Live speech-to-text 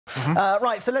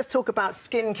Right, so let's talk about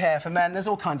skincare for men. There's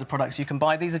all kinds of products you can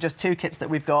buy. These are just 2 kits that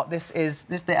we've got. This is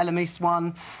the Elemis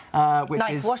one, which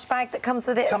nice is... wash bag that comes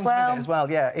with it Comes with it as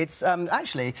well, yeah. It's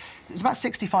actually, it's about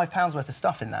 £65 worth of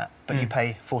stuff in that, but you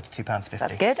pay £42.50.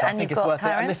 That's good, so I and think you've it's got worth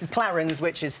Clarins? it. And this is Clarins,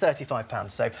 which is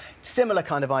 £35, so similar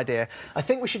kind of idea. I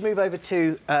think we should move over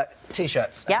to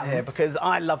T-shirts here, because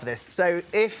I love this. So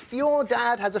if your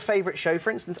dad has a favourite show,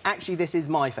 for instance, actually this is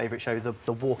my favourite show,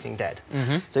 The Walking Dead.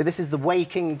 So this is The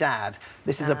Waking Dad.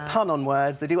 This is a pun on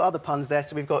words. They do other puns there,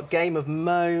 so we've got Game of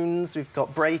Moans, we've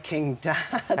got Breaking Dad.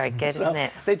 That's very good, isn't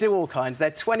it? They do all kinds.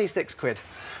 They're 26 quid.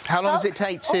 How long does it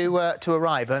take to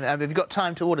arrive? Have you got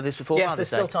time to order this before Yes, Father's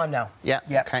there's still Day? time now.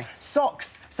 Yeah, OK.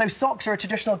 Socks. So socks are a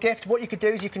traditional gift. What you could do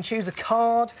is you can choose a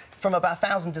card from about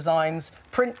 1,000 designs.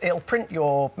 It'll print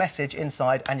your message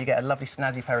inside, and you get a lovely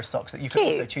snazzy pair of socks that you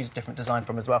can also choose a different design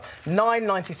from as well.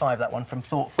 £9.95, that one, from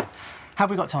Thoughtful. Have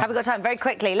we got time? Have we got time? Very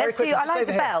quickly. Let's do... I like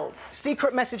the belt.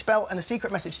 Secret message belt and a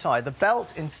secret message tie. The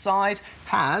belt inside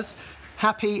has...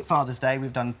 Happy Father's Day.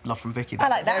 We've done a lot from Vicky. I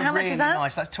like that. They're How much really is that?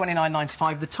 Nice. That's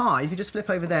 £29.95. The tie, if you just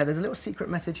flip over there, there's a little secret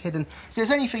message hidden. So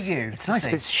it's only for you. It's nice,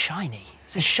 but it's shiny.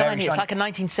 It's shiny. It's like a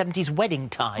 1970s wedding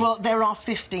tie. Well, there are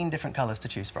 15 different colours to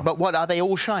choose from. But what, are they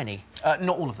all shiny?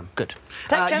 Not all of them. Good.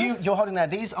 You're holding there.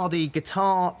 These are the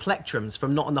guitar plectrums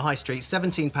from Not on the High Street.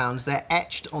 £17. They're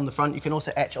etched on the front. You can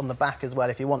also etch on the back as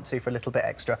well if you want to for a little bit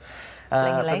extra.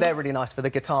 But they're really nice for the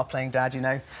guitar playing dad, you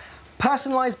know.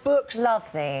 Personalised books.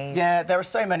 Love these. Yeah, there are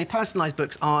so many. Personalised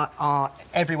books are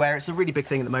everywhere. It's a really big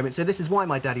thing at the moment. So this is Why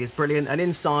My Daddy is Brilliant, and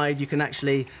inside you can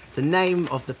actually the name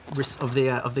of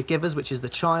the givers, which is the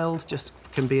child, just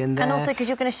can be in there. And also because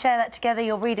you're going to share that together,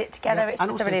 you'll read it together. It's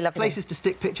just a really lovely places to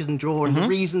stick pictures and draw, and the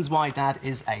reasons why Dad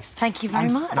is ace. Thank you very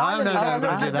much. No,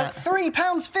 don't do that.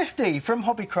 £3.50 from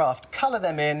Hobbycraft. Colour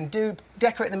them in.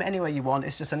 Decorate them any way you want.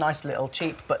 It's just a nice little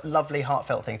cheap but lovely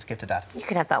heartfelt thing to give to Dad. You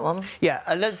can have that one. Yeah,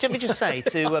 let me just say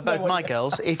to both my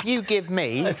girls, if you give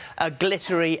me a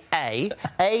glittery A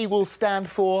will stand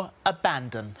for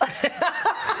abandon.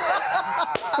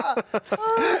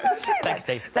 Thanks,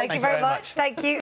 Steve. Thank you very much. Thank you.